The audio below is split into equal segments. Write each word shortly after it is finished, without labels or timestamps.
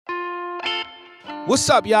What's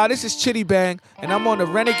up, y'all? This is Chitty Bang, and I'm on the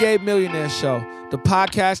Renegade Millionaire Show, the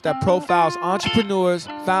podcast that profiles entrepreneurs,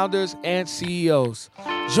 founders, and CEOs.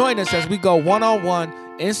 Join us as we go one-on-one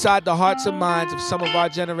inside the hearts and minds of some of our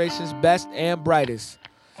generation's best and brightest.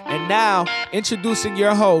 And now, introducing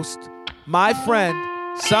your host, my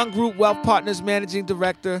friend, Sun Group Wealth Partners Managing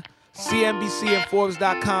Director, CNBC and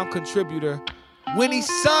Forbes.com contributor, Winnie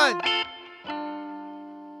Sun.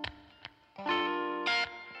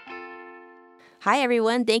 Hi,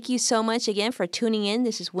 everyone. Thank you so much again for tuning in.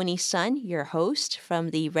 This is Winnie Sun, your host from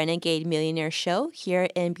the Renegade Millionaire Show here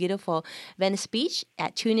in beautiful Venice Beach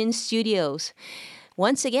at TuneIn Studios.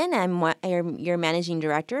 Once again, I'm your managing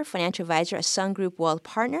director, financial advisor at Sun Group Wealth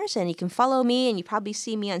Partners, and you can follow me, and you probably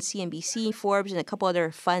see me on CNBC, Forbes, and a couple other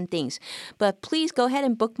fun things. But please go ahead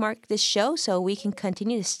and bookmark this show so we can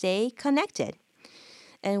continue to stay connected.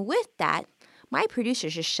 And with that, my producer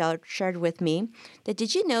just shared with me that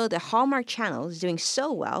did you know the Hallmark Channel is doing so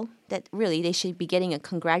well that really they should be getting a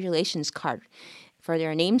congratulations card for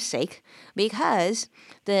their namesake because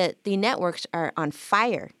the networks are on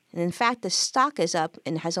fire. And in fact, the stock is up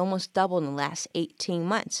and has almost doubled in the last 18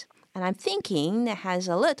 months. And I'm thinking that has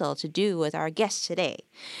a little to do with our guest today.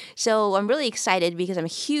 So I'm really excited because I'm a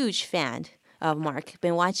huge fan of Mark.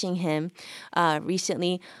 Been watching him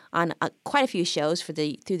recently on quite a few shows through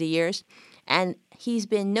the years. And he's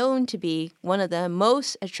been known to be one of the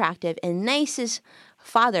most attractive and nicest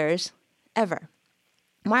fathers ever.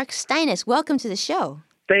 Mark Steines, welcome to the show.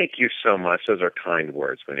 Thank you so much. Those are kind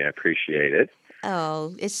words, Winnie. I appreciate it.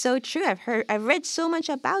 Oh, it's so true. I've read so much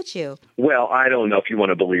about you. Well, I don't know if you want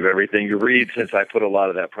to believe everything you read, since I put a lot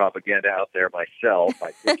of that propaganda out there myself.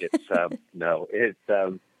 I think I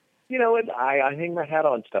hang my hat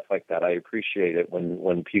on stuff like that. I appreciate it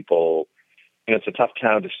when people. It's a tough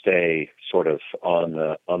town to stay sort of on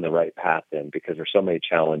the right path in because there's so many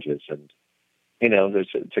challenges, and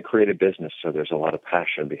it's a creative business, so there's a lot of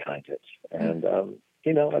passion behind it. And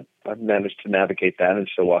I've managed to navigate that and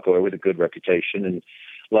still walk away with a good reputation and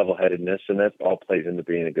level-headedness, and that all plays into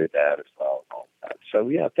being a good dad as well. And all that. So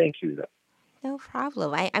yeah, thank you though. No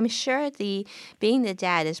problem. I'm sure being the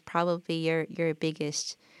dad is probably your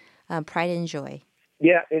biggest pride and joy.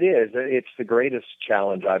 Yeah, it is. It's the greatest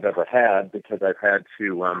challenge I've ever had because I've had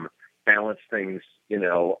to balance things,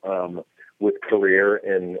 with career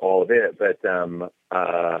and all of it. But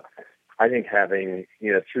I think having,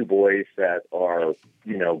 two boys that are,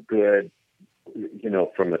 good,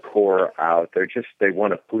 from the core out, they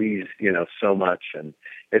want to please, so much. And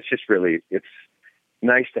it's just really, it's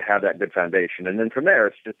nice to have that good foundation. And then from there,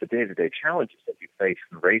 it's just the day-to-day challenges that you face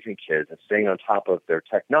in raising kids and staying on top of their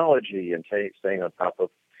technology and staying on top of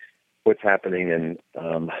what's happening in,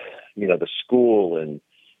 the school. And,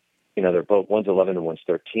 they're both, one's 11 and one's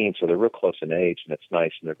 13, so they're real close in age, and it's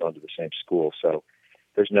nice, and they're going to the same school. So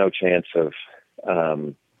there's no chance of...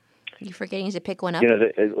 You're forgetting to pick one up?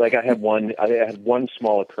 I had one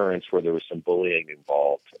small occurrence where there was some bullying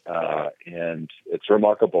involved, and it's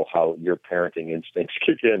remarkable how your parenting instincts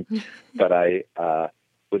kick in. But I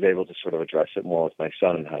was able to sort of address it more with my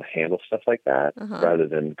son and how to handle stuff like that, rather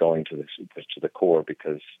than going to the core,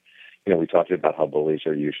 because we talked about how bullies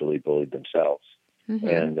are usually bullied themselves,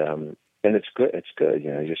 and it's good. It's good.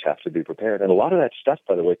 You just have to be prepared. And a lot of that stuff,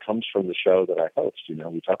 by the way, comes from the show that I host.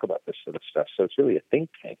 We talk about this sort of stuff, so it's really a think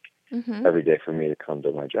tank. Every day for me to come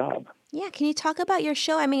to my job. Yeah, can you talk about your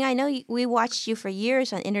show? I mean, I know we watched you for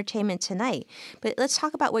years on Entertainment Tonight, but let's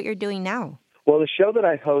talk about what you're doing now. Well, the show that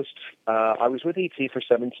I host, I was with ET for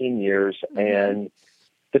 17 years, and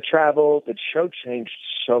the show changed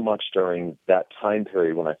so much during that time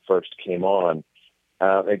period when I first came on.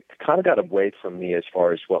 It kind of got away from me as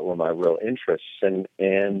far as what were my real interests, and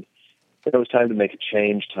it was time to make a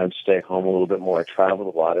change, time to stay home a little bit more. I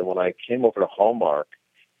traveled a lot, and when I came over to Hallmark,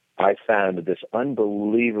 I found this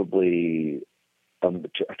unbelievably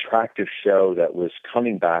attractive show that was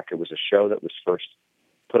coming back. It was a show that was first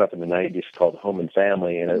put up in the 90s called Home and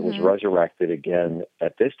Family, and it was resurrected again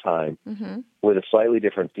at this time with a slightly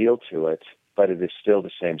different feel to it, but it is still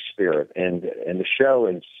the same spirit. And the show,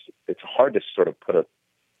 it's hard to sort of put a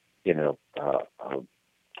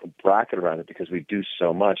bracket around it because we do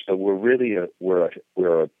so much, but we're really we're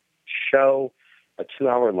a show, a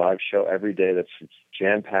 2-hour live show every day that's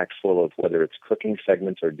jam-packed full of whether it's cooking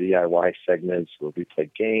segments or DIY segments where we play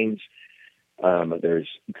games. There's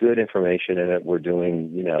good information in it. We're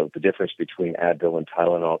doing, the difference between Advil and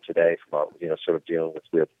Tylenol today from our, sort of dealing with,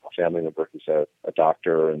 we have a family member who's a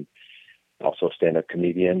doctor and also a stand-up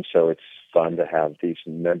comedian. So it's fun to have these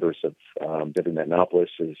members of Vivid Magnopoulos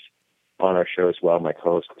is on our show as well. My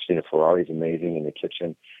co-host Christina Ferrari is amazing in the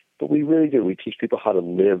kitchen. But we really do. We teach people how to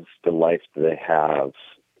live the life that they have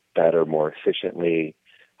better, more efficiently,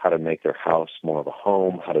 how to make their house more of a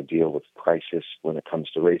home, how to deal with crisis when it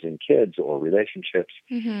comes to raising kids or relationships.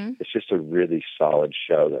 Mm-hmm. It's just a really solid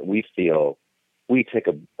show that we feel we take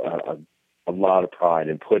a lot of pride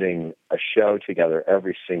in putting a show together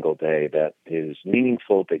every single day that is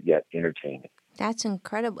meaningful but yet entertaining. That's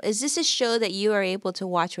incredible. Is this a show that you are able to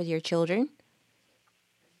watch with your children?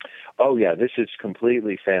 Oh, yeah, this is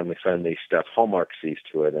completely family-friendly stuff. Hallmark sees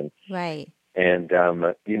to it. Right. And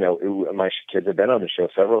my kids have been on the show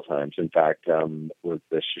several times. In fact, with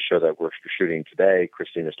the show that we're shooting today,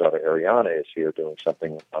 Christina's daughter Ariana is here doing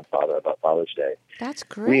something on about Father's Day. That's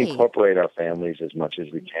great. We incorporate our families as much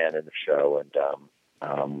as we can in the show,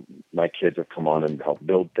 and my kids have come on and helped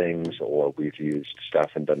build things, or we've used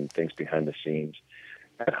stuff and done things behind the scenes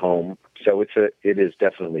at home. So it is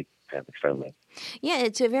definitely family friendly. Yeah,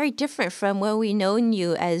 it's very different from when we known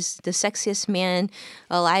you as the sexiest man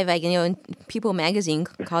alive. Like, in People magazine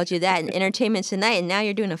called you that, in Entertainment Tonight, and now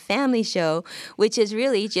you're doing a family show, which is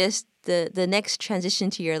really just the next transition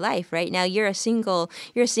to your life. Right now, you're a single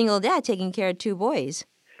dad taking care of two boys.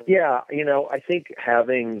 Yeah, I think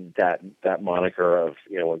having that moniker of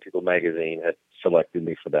when People magazine had selected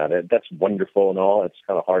me for that's wonderful and all. It's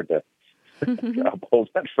kind of hard to uphold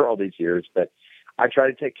that for all these years, but I try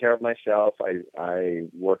to take care of myself. I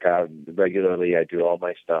work out regularly. I do all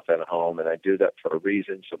my stuff at home, and I do that for a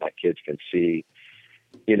reason, so my kids can see,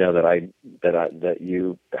 that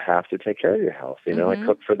you have to take care of your health. Mm-hmm. I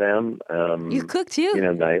cook for them. You cook too,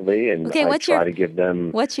 nightly, and okay, I try to give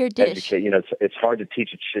them. What's your dish? It's hard to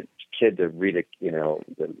teach a kid to read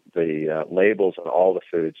the labels on all the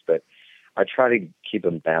foods, but I try to keep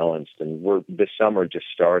them balanced. And we're this summer just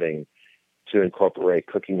starting to incorporate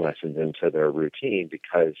cooking lessons into their routine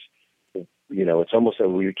because, it's almost like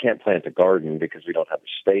we can't plant a garden because we don't have the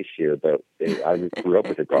space here. But I grew up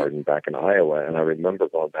with a garden back in Iowa, and I remember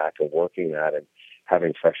going back and working that and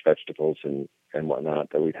having fresh vegetables and whatnot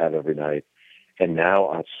that we'd have every night. And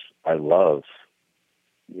now I love,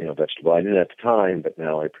 vegetable. I didn't at the time, but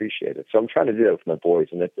now I appreciate it. So I'm trying to do that with my boys.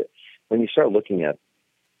 And when you start looking at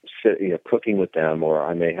cooking with them, or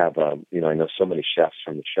I may have, I know so many chefs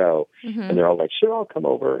from the show, mm-hmm. and they're all like, sure, I'll come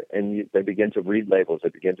over. And they begin to read labels. They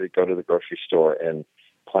begin to go to the grocery store and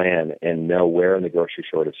plan and know where in the grocery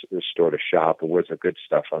store to shop and where's the good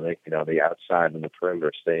stuff on the outside and the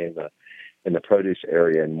perimeter, stay in the produce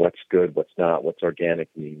area, and what's good, what's not, what's organic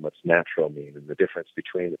mean, what's natural mean, and the difference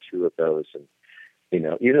between the two of those. And,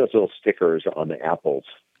 those little stickers on the apples.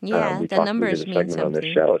 Yeah, the numbers mean something. On this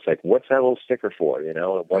show. It's like, what's that little sticker for? And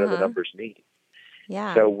what do the numbers mean?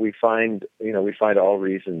 Yeah. So we find all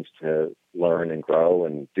reasons to learn and grow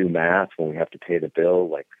and do math when we have to pay the bill.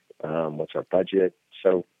 Like, what's our budget?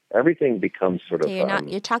 So everything becomes sort of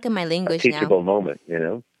you're talking my language a teachable now. moment.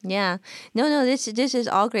 Yeah. No, this is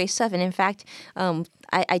all great stuff. And in fact,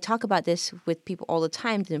 I talk about this with people all the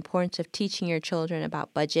time, the importance of teaching your children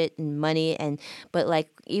about budget and money. But like,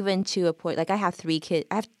 even to a point, like I have 3 kids,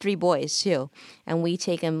 I have 3 boys too. And we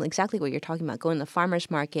take them exactly what you're talking about, going to the farmer's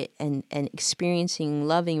market and experiencing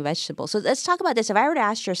loving vegetables. So let's talk about this. If I were to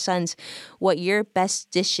ask your sons what your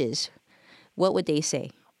best dish is, what would they say?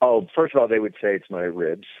 Oh, first of all, they would say it's my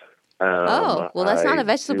ribs. Well, that's not a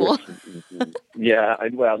vegetable. That's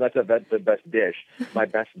the best dish. My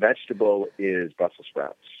best vegetable is Brussels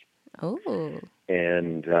sprouts. Oh.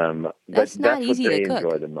 And that's not easy to cook. That's what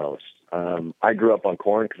they enjoy the most. I grew up on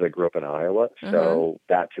corn because I grew up in Iowa, so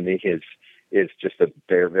that to me is just a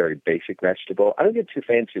very, very basic vegetable. I don't get too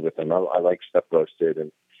fancy with them. I like stuff roasted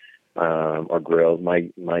and or grilled. My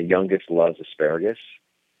youngest loves asparagus.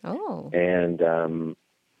 Oh. And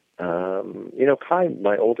Kai,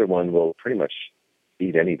 my older one, will pretty much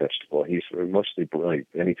eat any vegetable. He's mostly like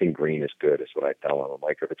anything green is good, is what I tell him. I'm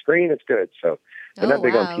like, if it's green, it's good. So they're not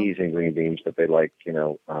big on peas and green beans, but they like,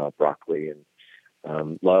 broccoli and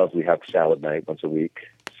we have salad night once a week.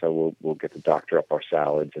 So we'll get the doctor up our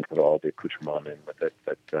salads and put all the accoutrement in with it.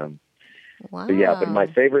 But my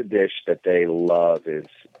favorite dish that they love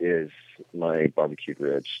is my barbecued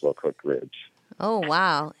ribs, slow cooked ribs. Oh,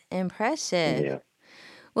 wow. Impressive. Yeah.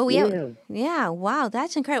 Well, wow,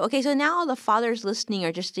 that's incredible. Okay, so now all the fathers listening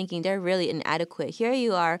are just thinking they're really inadequate. Here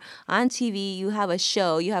you are on TV, you have a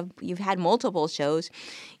show, you've had multiple shows,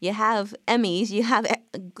 you have Emmys, you have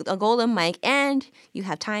a golden mic, and you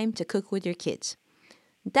have time to cook with your kids.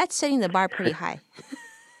 That's setting the bar pretty high.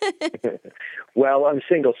 Well, I'm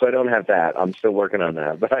single, so I don't have that. I'm still working on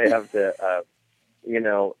that, but I have to.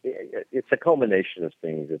 It's a culmination of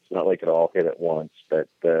things. It's not like it all hit at once, but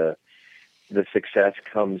the success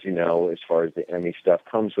comes, as far as the Emmy stuff,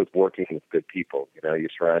 comes with working with good people. You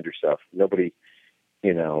surround yourself. Nobody,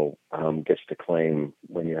 gets to claim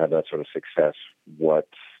when you have that sort of success what,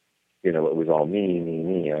 it was all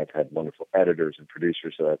me. I've had wonderful editors and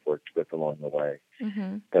producers that I've worked with along the way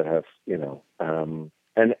that have,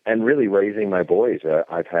 and really raising my boys.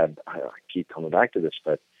 I keep coming back to this,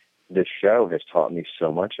 but this show has taught me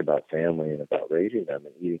so much about family and about raising them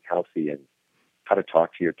and eating healthy and how to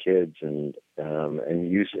talk to your kids and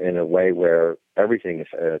use in a way where everything is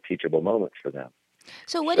a teachable moment for them.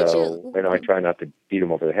 So what did you... I try not to beat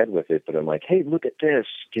them over the head with it, but I'm like, hey, look at this.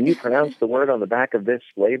 Can you pronounce the word on the back of this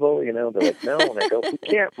label? They're like, no. And I go, we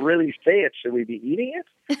can't really say it. Should we be eating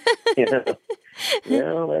it?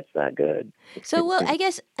 No, that's not good. So, well, I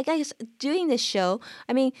guess doing this show,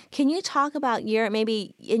 can you talk about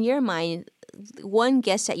maybe in your mind, one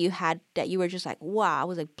guest that you had that you were just like, wow, I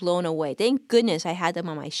was like blown away. Thank goodness I had them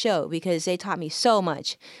on my show because they taught me so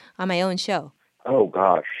much on my own show. Oh,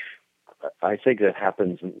 gosh. I think that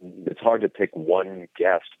happens. It's hard to pick one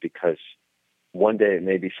guest because one day it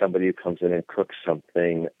may be somebody who comes in and cooks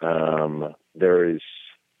something. Wow,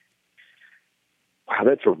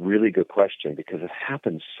 that's a really good question because it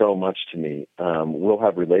happens so much to me. We'll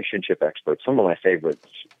have relationship experts. Some of my favorite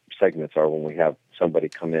segments are when we have somebody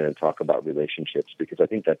come in and talk about relationships because I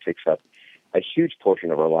think that takes up a huge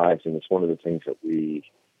portion of our lives, and it's one of the things that we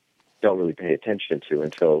don't really pay attention to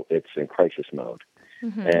until it's in crisis mode.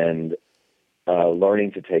 And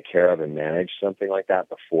learning to take care of and manage something like that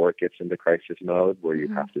before it gets into crisis mode, where you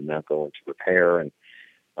have to now go into repair, and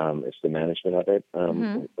it's the management of it.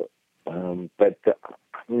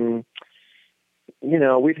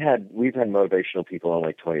 We've had motivational people on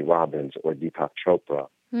like Tony Robbins or Deepak Chopra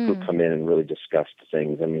who come in and really discuss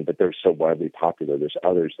things. But they're so widely popular. There's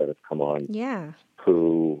others that have come on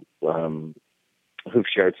who've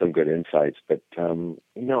shared some good insights. But I'm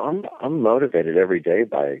motivated every day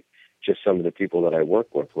by just some of the people that I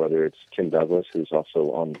work with, whether it's Tim Douglas, who's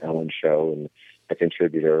also on Ellen's show and a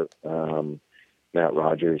contributor, Matt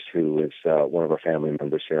Rogers, who is one of our family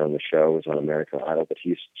members here on the show, is on American Idol, but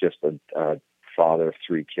he's just a father of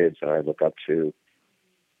 3 kids that I look up to.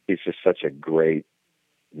 He's just such a great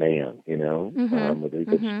man, with a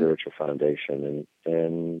good spiritual foundation.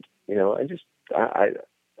 And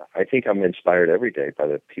I think I'm inspired every day by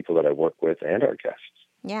the people that I work with and our guests.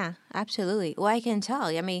 Yeah, absolutely. Well, I can tell.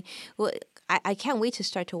 I can't wait to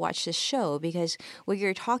start to watch this show because what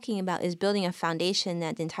you're talking about is building a foundation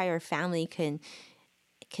that the entire family can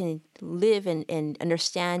live and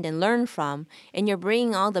understand and learn from. And you're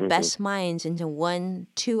bringing all the best minds into 1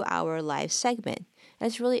 2-hour live segment.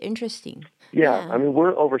 That's really interesting. Yeah.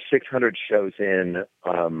 We're over 600 shows in,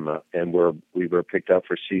 and we were picked up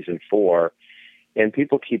for season 4. And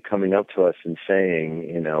people keep coming up to us and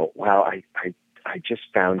saying, wow, I just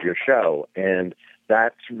found your show. And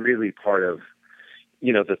that's really part of,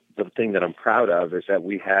 the thing that I'm proud of is that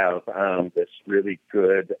we have this really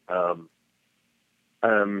good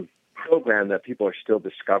program that people are still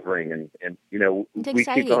discovering. And we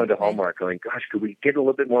keep going to Hallmark going, gosh, could we get a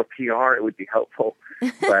little bit more PR? It would be helpful.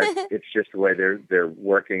 But it's just the way they're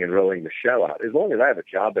working and rolling the show out. As long as I have a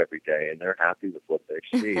job every day and they're happy with what they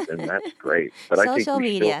see, then that's great. But I think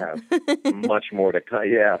we still have much more to come.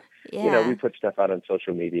 Yeah. We put stuff out on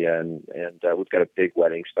social media, and we've got a big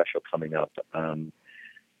wedding special coming up on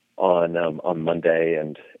Monday,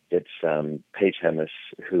 and it's Paige Hemis,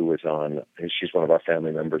 who is on. She's one of our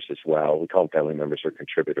family members as well. We call them family members or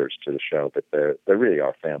contributors to the show, but they're really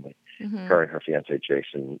our family. Her and her fiance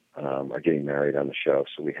Jason are getting married on the show,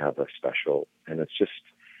 so we have a special, and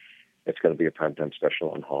it's going to be a primetime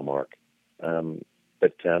special on Hallmark.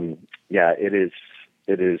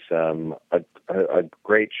 It is a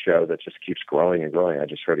great show that just keeps growing and growing. I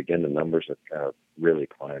just heard again the numbers are really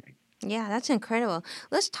climbing. Yeah, that's incredible.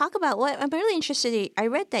 Let's talk about what I'm really interested in. I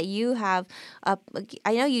read that you have,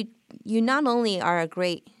 I know you not only are a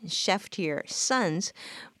great chef to your sons,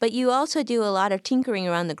 but you also do a lot of tinkering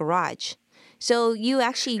around the garage. So you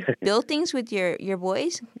actually build things with your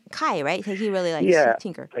boys? Kai, right? He really likes to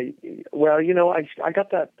tinker. I got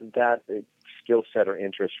that skill set or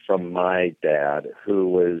interest from my dad,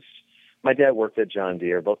 my dad worked at John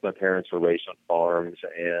Deere. Both my parents were raised on farms,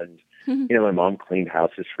 and my mom cleaned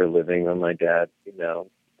houses for a living, and my dad,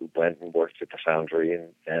 went and worked at the foundry,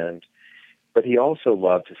 but he also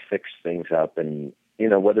loved to fix things up, and I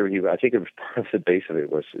think it was part of the base of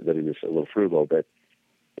it was that he was a little frugal, but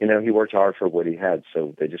he worked hard for what he had,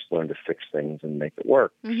 so they just learned to fix things and make it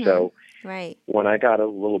work. So when I got a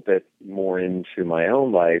little bit more into my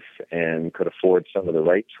own life and could afford some of the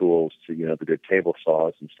right tools to, the good table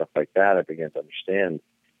saws and stuff like that, I began to understand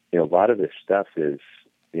a lot of this stuff is,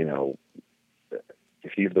 you know,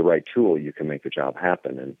 if you have the right tool, you can make the job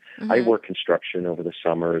happen. And I worked construction over the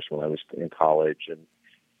summers when I was in college, and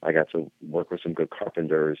I got to work with some good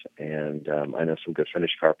carpenters, and I know some good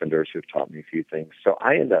Finnish carpenters who've taught me a few things. So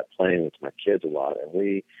I end up playing with my kids a lot,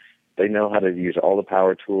 and they know how to use all the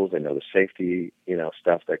power tools. They know the safety,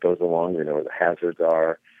 stuff that goes along. They know where the hazards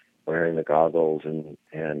are, wearing the goggles,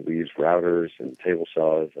 and we use routers and table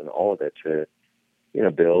saws and all of it to,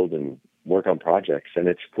 build and work on projects. And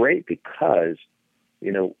it's great because,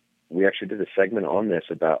 we actually did a segment on this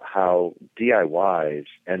about how DIYs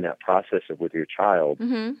and that process of with your child,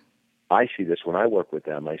 I see this when I work with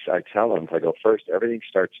them. I tell them, I go, first, everything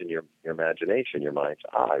starts in your imagination, your mind's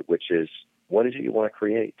eye, which is, what is it you want to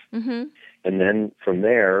create? And then from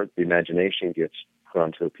there, the imagination gets put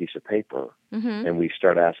onto a piece of paper, and we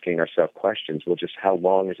start asking ourselves questions. Well, just how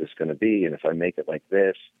long is this going to be? And if I make it like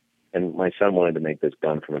this, and my son wanted to make this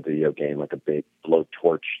gun from a video game, like a big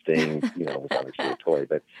blowtorch thing. It was obviously a toy,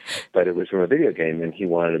 but it was from a video game, and he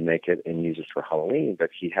wanted to make it and use it for Halloween.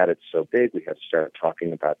 But he had it so big, we had to start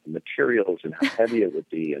talking about the materials and how heavy it would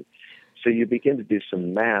be. And so you begin to do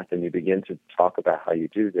some math, and you begin to talk about how you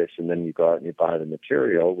do this, and then you go out and you buy the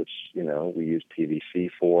material, which we use PVC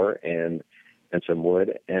for, and some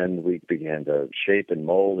wood, and we began to shape and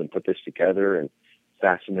mold and put this together, and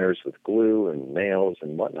fasteners with glue and nails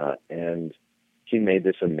and whatnot. And he made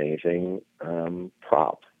this amazing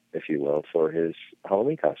prop, if you will, for his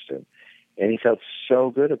Halloween costume. And he felt so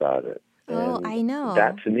good about it. Oh, and I know.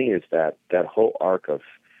 That to me is that whole arc of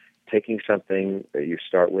taking something that you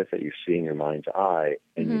start with, that you see in your mind's eye,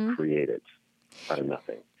 and you create it out of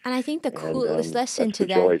nothing. And I think the coolest lesson that's to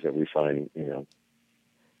the that... joys that we find,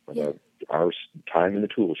 our time in the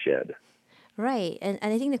tool shed. Right. And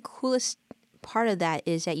I think the coolest part of that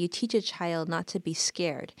is that you teach a child not to be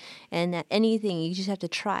scared, and that anything you just have to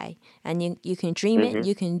try, and you can dream it,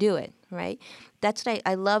 you can do it, right? That's what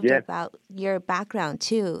I loved about your background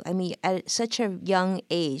too. I mean, at such a young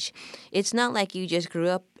age, it's not like you just grew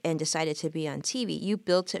up and decided to be on TV. You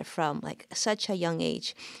built it from like such a young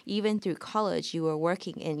age. Even through college, you were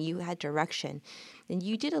working and you had direction, and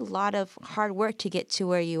you did a lot of hard work to get to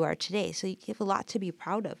where you are today. So you have a lot to be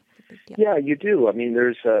proud of. Yeah, you do. I mean, there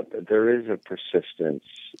is a persistence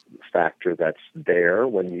factor that's there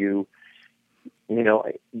when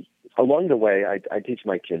along the way, I teach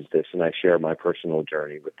my kids this, and I share my personal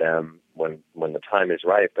journey with them when the time is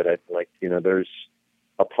right. But there's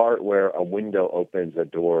a part where a window opens, a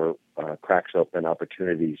door cracks open,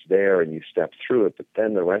 opportunities there, and you step through it. But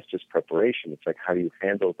then the rest is preparation. It's like, how do you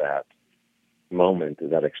handle that moment,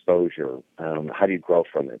 that exposure? How do you grow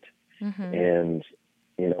from it? And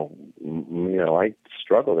I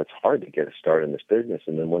struggle. It's hard to get a start in this business.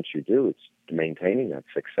 And then once you do, it's maintaining that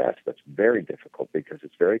success. That's very difficult because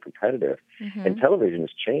it's very competitive. And television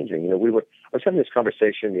is changing. I was having this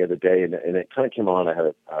conversation the other day, and it kind of came on. I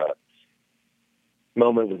had a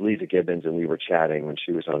moment with Lisa Gibbons, and we were chatting when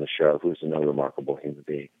she was on the show, who's another remarkable human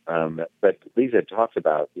being. But Lisa talked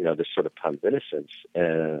about, this sort of time of innocence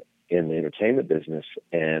in the entertainment business.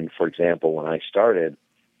 And, for example, when I started,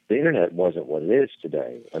 the internet wasn't what it is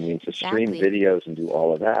today. I mean, to stream videos and do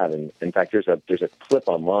all of that. And in fact, there's a clip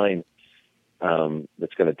online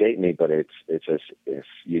that's going to date me, but if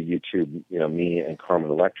you YouTube, me and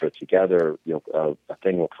Carmen Electra together, a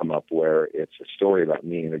thing will come up where it's a story about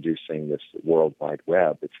me introducing this World Wide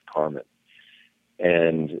Web. It's Carmen,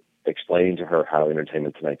 and explaining to her how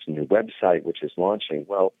Entertainment Tonight's new website, which is launching.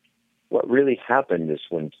 Well, what really happened is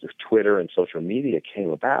when Twitter and social media came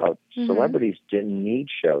about, celebrities didn't need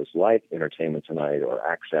shows like Entertainment Tonight or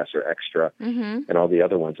Access or Extra and all the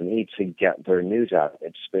other ones need to get their news out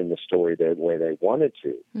and spin the story the way they wanted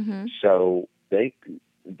to. So they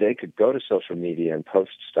could go to social media and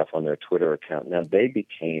post stuff on their Twitter account. Now they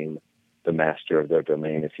became the master of their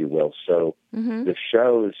domain, if you will. So the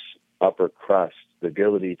show's upper crust, the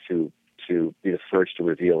ability to be the first to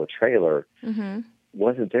reveal a trailer,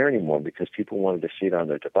 wasn't there anymore because people wanted to see it on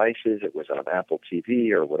their devices. It was on Apple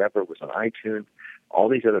TV or whatever. It was on iTunes. All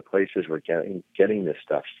these other places were getting this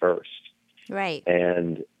stuff first. Right.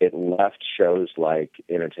 And it left shows like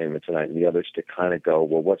Entertainment Tonight and the others to kind of go,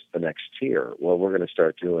 well, what's the next tier? Well, we're going to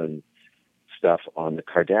start doing stuff on the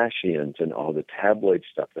Kardashians and all the tabloid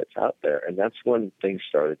stuff that's out there. And that's when things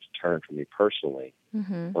started to turn for me personally.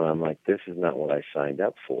 When I'm like, this is not what I signed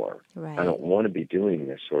up for. Right. I don't want to be doing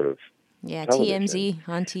this sort of television. TMZ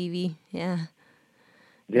on TV.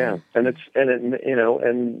 Yeah,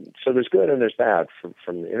 and so there's good and there's bad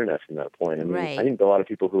from the internet from that point. I mean, I think a lot of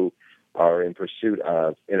people who are in pursuit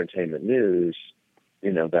of entertainment news,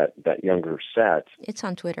 that younger set, it's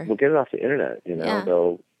on Twitter. will get it off the internet.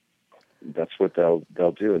 They'll that's what they'll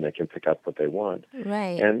do, and they can pick up what they want.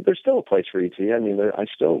 Right. And there's still a place for ET. I mean, I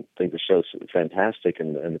still think the show's fantastic,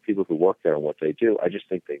 and the people who work there and what they do. I just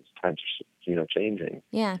think times are, changing.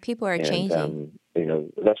 Yeah, people are changing.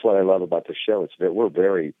 That's what I love about the show. We're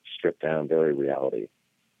very stripped down, very reality.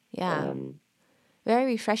 Yeah. Very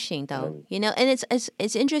refreshing, though. And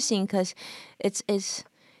it's interesting because it's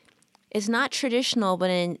not traditional,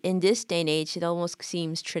 but in this day and age, it almost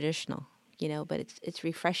seems traditional. But it's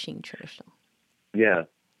refreshing traditional. Yeah.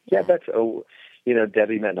 That's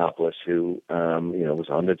Debbie Metnopoulos, who was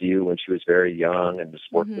on The View when she was very young, and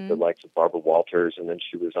just worked with the likes of Barbara Walters, and then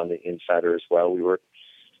she was on The Insider as well. We were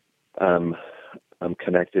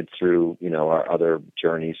connected through our other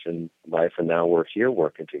journeys in life, and now we're here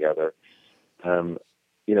working together.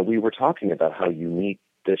 We were talking about how unique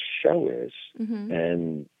this show is,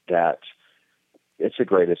 and that it's the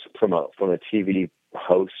greatest from a TV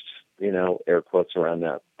host. Air quotes around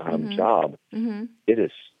that job. It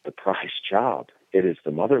is the prized job. It is the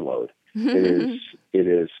mother lode. It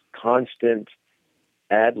is constant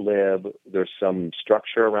ad lib. There's some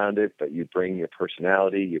structure around it, but you bring your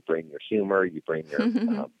personality, you bring your humor, you bring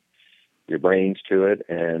your brains to it.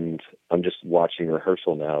 And I'm just watching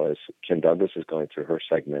rehearsal now as Kim Douglas is going through her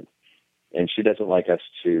segment, and she doesn't like us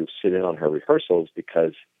to sit in on her rehearsals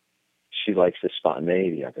because she likes the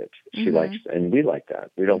spontaneity of it. She likes, and we like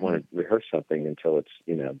that. We don't want to rehearse something until it's,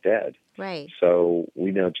 dead. Right. So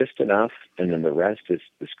we know just enough, and then the rest is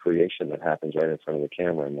this creation that happens right in front of the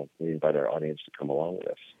camera, and we invite our audience to come along with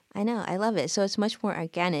us. I know. I love it. So it's much more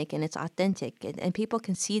organic, and it's authentic, and people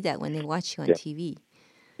can see that when they watch you on TV.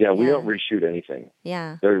 Yeah, we don't reshoot anything.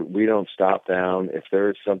 Yeah. We don't stop down. If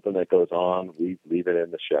there's something that goes on, we leave it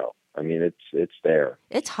in the show. I mean, it's there.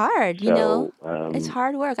 It's hard, it's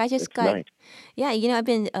hard work. I just got, nice. Yeah, I've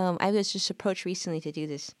been, I was just approached recently to do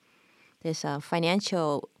this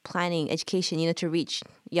financial planning education, to reach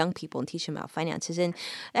young people and teach them about finances. And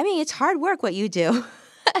I mean, it's hard work what you do.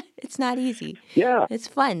 It's not easy. Yeah. It's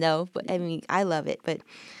fun though. But I mean, I love it. But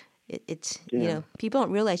it's people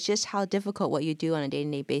don't realize just how difficult what you do on a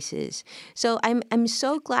day-to-day basis. So I'm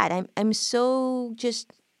so glad.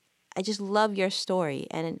 I just love your story,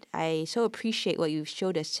 and I so appreciate what you've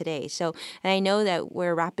showed us today. So, and I know that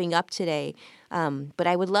we're wrapping up today, but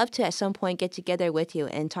I would love to at some point get together with you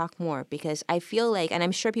and talk more, because I feel like, and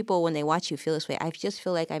I'm sure people when they watch you feel this way, I just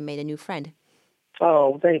feel like I made a new friend.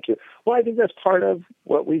 Oh, thank you. Well, I think that's part of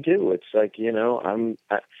what we do. It's like,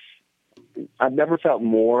 I've never felt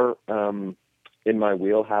more in my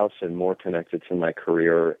wheelhouse and more connected to my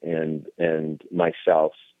career and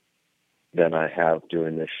myself than I have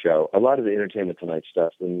doing this show. A lot of the Entertainment Tonight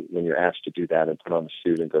stuff, when you're asked to do that and put on the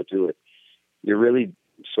suit and go do it, you're really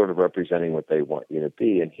sort of representing what they want you to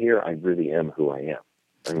be. And here I really am who I am.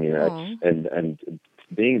 I mean, and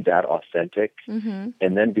being that authentic and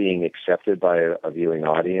then being accepted by a viewing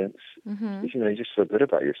audience, you just feel good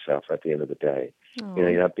about yourself at the end of the day.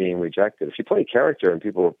 You're not being rejected. If you play a character and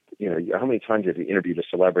people, how many times have you interviewed a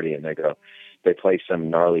celebrity and they play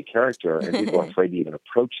some gnarly character and people are afraid to even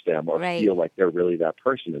approach them or feel like they're really that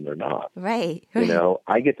person, and they're not. Right.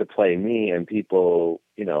 I get to play me, and people,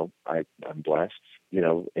 I'm blessed,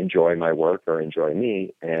 enjoy my work or enjoy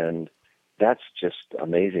me. And that's just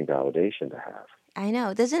amazing validation to have. I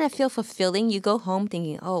know. Doesn't it feel fulfilling? You go home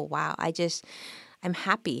thinking, oh, wow, I'm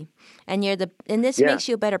happy. And this makes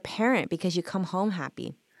you a better parent because you come home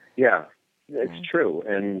happy. Yeah, it's true.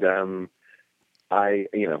 And I'm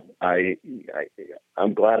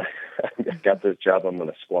glad I got this job. I'm going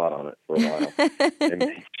to squat on it for a while and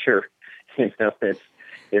make sure,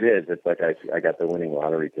 it is. It's like I got the winning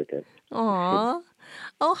lottery ticket. Aw.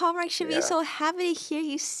 Oh, Hallmark should be so happy to hear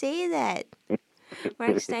you say that.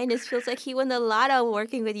 Mark Steines feels like he won the lotto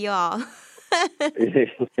working with y'all.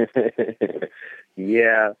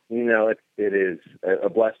 Yeah, it is a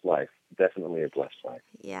blessed life. Definitely a blessed life.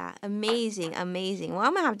 Yeah, amazing. Well,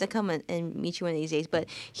 I'm going to have to come and meet you one of these days. But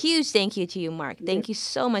huge thank you to you, Mark. Thank you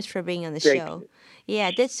so much for being on the show.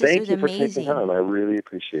 Yeah, this was amazing. Thank you for taking time. I really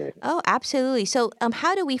appreciate it. Oh, absolutely. So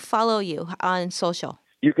how do we follow you on social?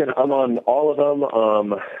 I'm on all of them,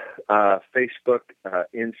 Facebook,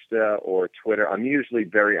 Insta, or Twitter. I'm usually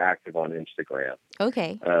very active on Instagram.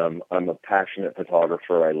 Okay. I'm a passionate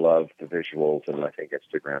photographer. I love the visuals, and I think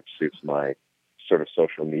Instagram suits my sort of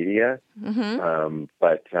social media.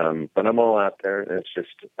 But I'm all out there, and it's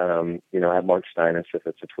just, I have Mark Steines if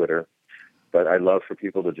it's a Twitter. But I love for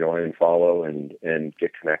people to join and follow and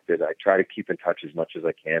get connected. I try to keep in touch as much as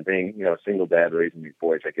I can. Being, a single dad raising these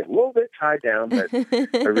boys, I get a little bit tied down, but I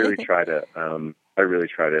really try to,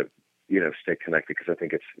 stay connected, because I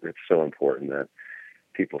think it's so important that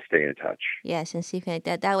people stay in touch. Yes, and see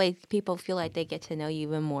that way people feel like they get to know you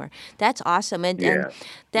even more. That's awesome, and Yeah.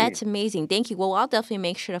 that's amazing. Thank you. Well, I'll definitely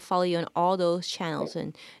make sure to follow you on all those channels.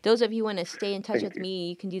 And those of you who want to stay in touch Thank with you. me,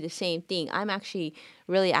 you can do the same thing. I'm actually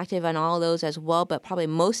really active on all those as well, but probably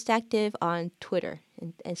most active on Twitter.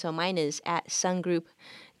 And so mine is at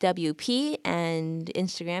SunGroupWP, and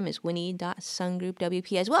Instagram is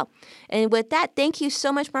winnie.sungroupwp as well. And with that, thank you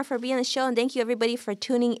so much, Mark, for being on the show, and thank you everybody for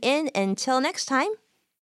tuning in. Until next time.